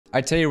I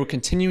tell you, we're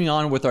continuing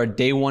on with our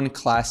day one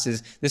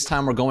classes. This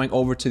time we're going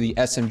over to the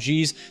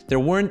SMGs.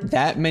 There weren't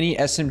that many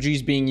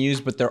SMGs being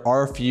used, but there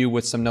are a few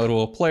with some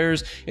notable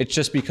players. It's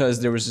just because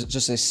there was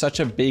just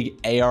such a big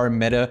AR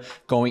meta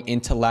going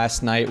into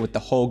last night with the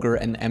Holger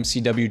and the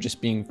MCW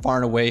just being far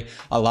and away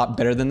a lot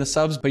better than the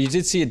subs. But you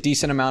did see a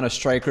decent amount of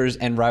strikers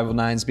and rival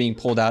nines being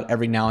pulled out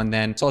every now and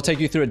then. So I'll take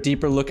you through a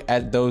deeper look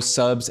at those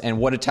subs and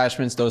what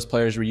attachments those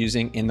players were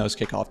using in those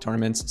kickoff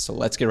tournaments. So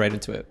let's get right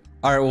into it.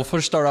 All right, we'll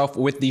first start off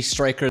with the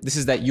striker. This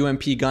is that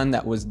UMP gun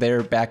that was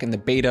there back in the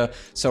beta.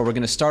 So we're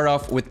gonna start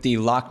off with the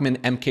Lockman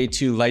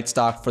MK2 light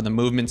stock for the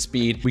movement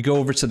speed. We go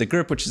over to the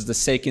grip, which is the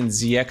Seiken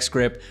ZX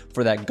grip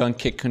for that gun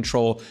kick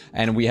control.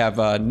 And we have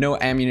no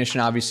ammunition,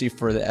 obviously,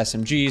 for the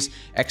SMGs.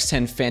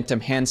 X10 Phantom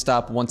hand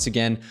stop, once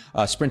again,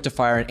 sprint to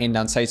fire and aim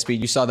down sight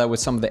speed. You saw that with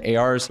some of the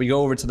ARs. We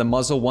go over to the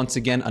muzzle, once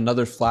again,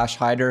 another flash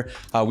hider.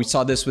 We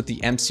saw this with the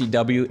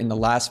MCW in the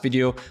last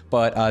video,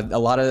 but a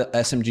lot of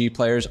SMG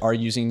players are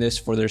using this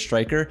for their striker.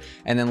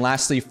 And then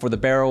lastly, for the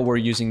barrel, we're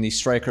using the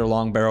striker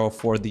long barrel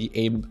for the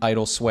aim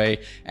idle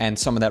sway and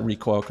some of that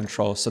recoil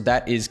control. So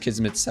that is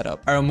Kismet's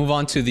setup. All right, we'll move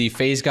on to the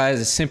phase guys,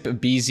 the Simp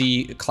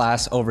BZ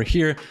class over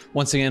here.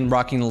 Once again,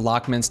 rocking the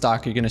Lockman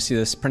stock. You're gonna see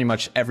this pretty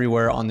much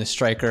everywhere on this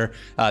striker.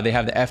 They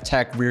have the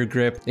F-Tac rear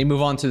grip. They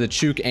move on to the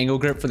Chuk angle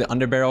grip for the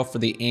underbarrel for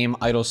the aim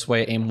idle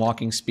sway, aim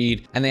walking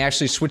speed. And they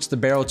actually switch the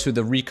barrel to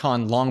the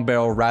Recon long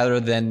barrel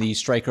rather than the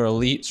Striker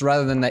Elite. So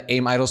rather than the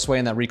aim idle sway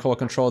and that recoil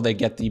control, they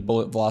get the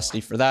bullet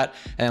velocity for that.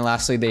 And then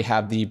lastly, they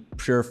have the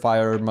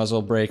Purifier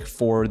muzzle brake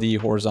for the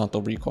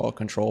horizontal recoil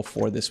control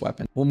for this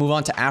weapon. We'll move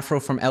on to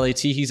Afro from LAT.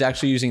 He's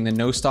actually using the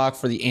no stock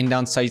for the aim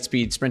down sight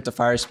speed, sprint to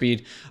fire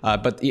speed,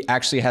 but he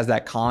actually has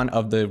that con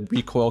of the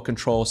recoil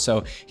control.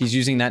 So he's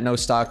using that no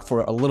stock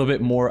for a little bit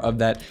more of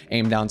that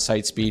aim down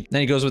sight speed.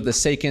 Then he goes with the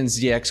Seiken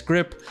ZX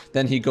grip.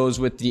 Then he goes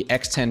with the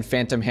X10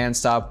 Phantom hand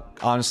stop.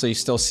 Honestly,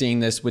 still seeing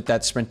this with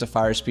that sprint to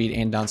fire speed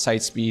and down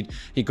sight speed.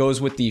 He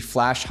goes with the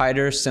flash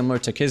hider, similar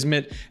to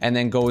Kismet, and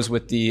then goes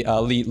with the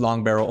elite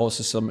long barrel,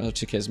 also similar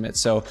to Kismet.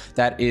 So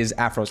that is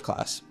Afro's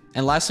class.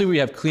 And lastly, we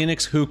have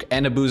Kleenex, Hook,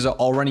 and Abuza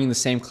all running the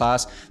same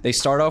class. They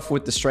start off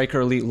with the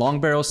Striker Elite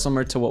long barrel,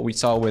 similar to what we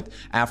saw with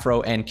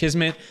Afro and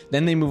Kismet.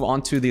 Then they move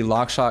on to the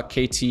Lockshot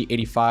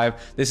KT85.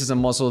 This is a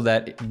muzzle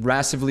that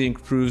massively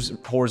improves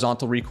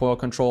horizontal recoil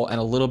control and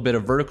a little bit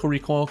of vertical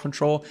recoil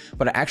control,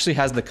 but it actually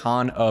has the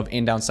con of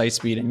aim down sight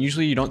speed. And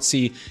usually you don't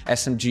see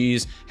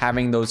SMGs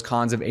having those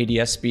cons of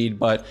ADS speed,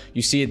 but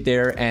you see it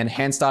there, and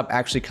hand stop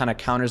actually kind of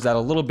counters that a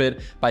little bit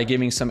by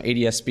giving some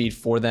ADS speed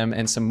for them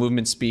and some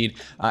movement speed.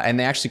 And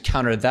they actually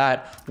counter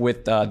that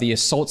with the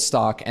assault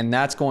stock, and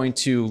that's going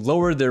to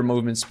lower their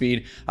movement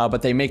speed,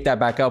 but they make that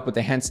back up with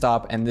the hand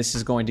stop, and this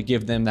is going to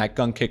give them that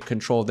gun kick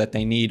control that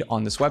they need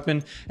on this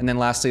weapon. And then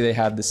lastly, they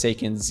have the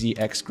Seiken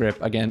ZX grip,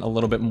 again a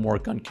little bit more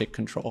gun kick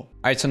control. All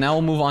right, so now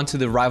we'll move on to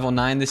the Rival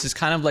 9. This is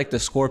kind of like the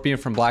Scorpion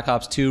from Black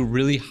Ops 2,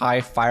 really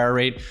high fire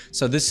rate.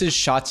 So this is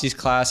Shotzi's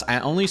class. I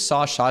only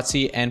saw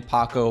Shotzi and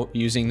Paco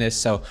using this.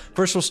 So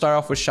first we'll start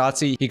off with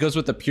Shotzi. He goes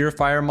with the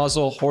Purifier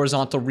muzzle,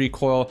 horizontal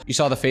recoil. You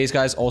saw the phase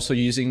guys also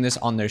using this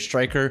on their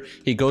striker.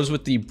 He goes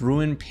with the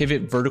Bruin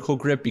pivot vertical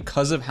grip.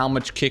 Because of how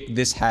much kick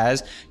this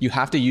has, you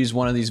have to use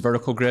one of these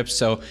vertical grips.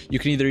 So you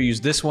can either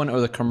use this one or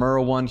the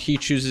Kimura one. He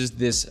chooses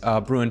this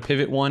Bruin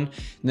pivot one.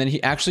 And then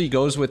he actually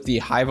goes with the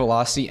high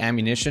velocity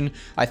ammunition.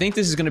 I think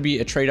this is going to be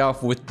a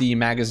trade-off with the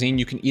magazine.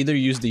 You can either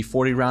use the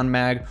 40 round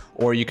mag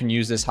or you can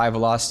use this high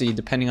velocity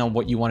depending on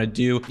what you want to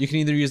do. You can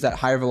either use that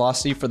higher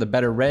velocity for the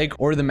better reg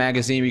or the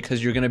magazine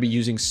because you're going to be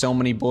using so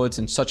many bullets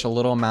in such a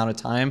little amount of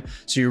time.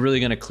 So you're really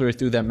going to clear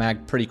through that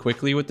mag pretty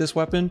quickly with this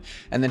weapon.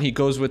 And then he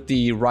goes with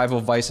the Rival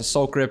Vice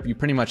assault grip. You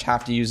pretty much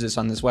have to use this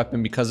on this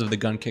weapon because of the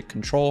gun kick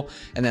control.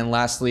 And then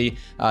lastly,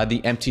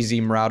 the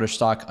MTZ Marauder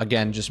stock,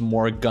 again just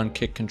more gun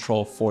kick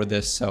control for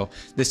this. So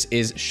this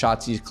is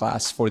Shotzi's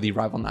class for the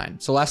Rival 9.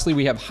 So lastly,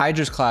 we have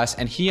Hydra's class,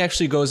 and he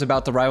actually goes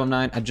about the Rival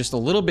 9 just a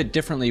little bit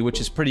differently, which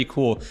is pretty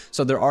cool.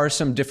 So there are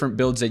some different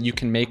builds that you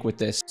can make with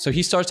this. So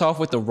he starts off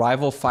with the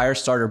Rival Fire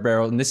Starter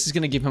barrel, and this is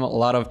going to give him a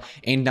lot of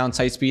aim down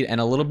sight speed and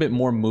a little bit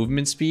more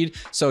movement speed.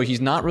 So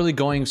he's not really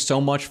going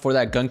so much for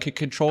that gun kick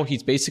control.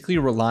 He's basically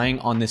relying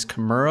on this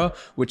Kimura,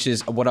 which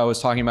is what I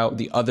was talking about,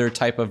 the other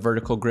type of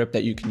vertical grip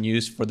that you can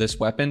use for this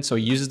weapon. So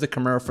he uses the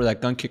Kimura for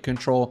that gun kick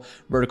control,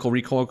 vertical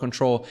recoil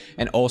control,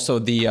 and also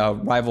the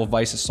Rival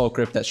Vice assault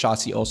grip that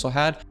Shotzi also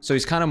had. So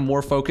he's kind of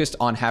more focused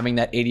on having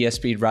that ADS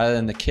speed rather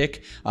than the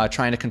kick,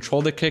 trying to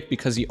control the kick,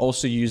 because he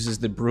also uses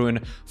the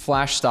Bruin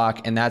flash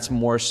stock, and that's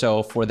more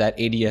so for that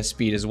ADS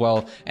speed as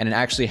well. And it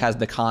actually has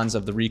the cons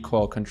of the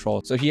recoil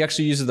control. So he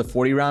actually uses the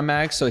 40 round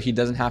mag, so he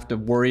doesn't have to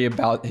worry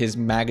about his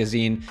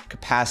magazine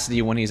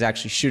capacity when he's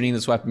actually shooting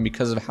this weapon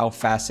because of how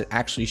fast it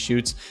actually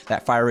shoots.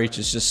 That fire rate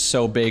is just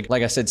so big.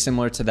 Like I said,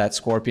 similar to that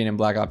Scorpion in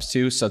Black Ops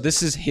 2. So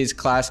this is his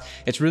class.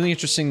 It's really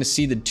interesting to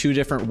see the two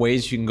different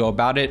ways you can go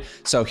about it.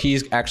 So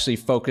he's actually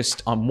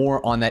focused on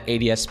more on that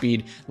ADS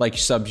speed like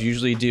subs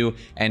usually do,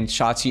 and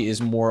Shotzzy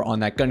is more on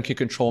that gun kick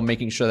control,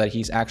 making sure that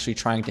he's actually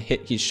trying to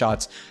hit his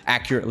shots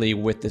accurately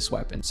with this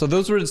weapon. So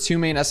those were the two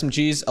main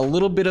SMGs. A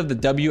little bit of the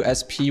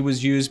WSP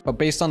was used, but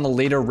based on the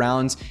later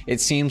rounds, it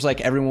seems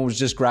like everyone was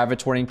just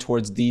gravitating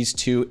towards these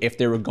two if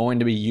they were going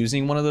to be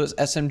using one of those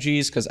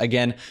SMGs, because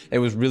again, it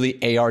was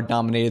really AR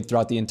dominated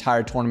throughout the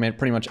entire tournament.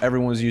 Pretty much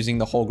everyone was using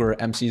the Holger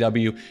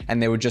MCW,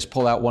 and they would just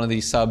pull out one of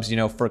these subs, you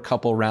know, for a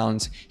couple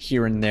rounds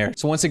here and there.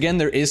 So once again,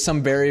 there is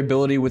some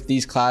variability with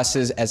these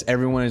classes as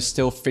everyone is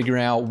still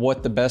figuring out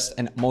what the best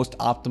and most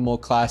optimal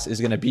class is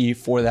going to be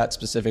for that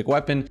specific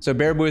weapon. So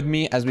bear with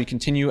me as we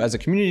continue as a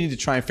community to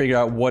try and figure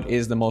out what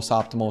is the most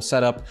optimal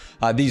setup.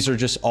 These are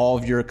just all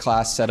of your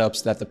class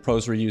setups that the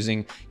pros were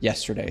using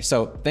yesterday.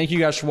 So thank you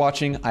guys for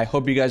watching. I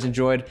hope you guys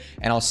enjoyed,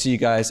 and I'll see you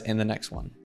guys in the next one.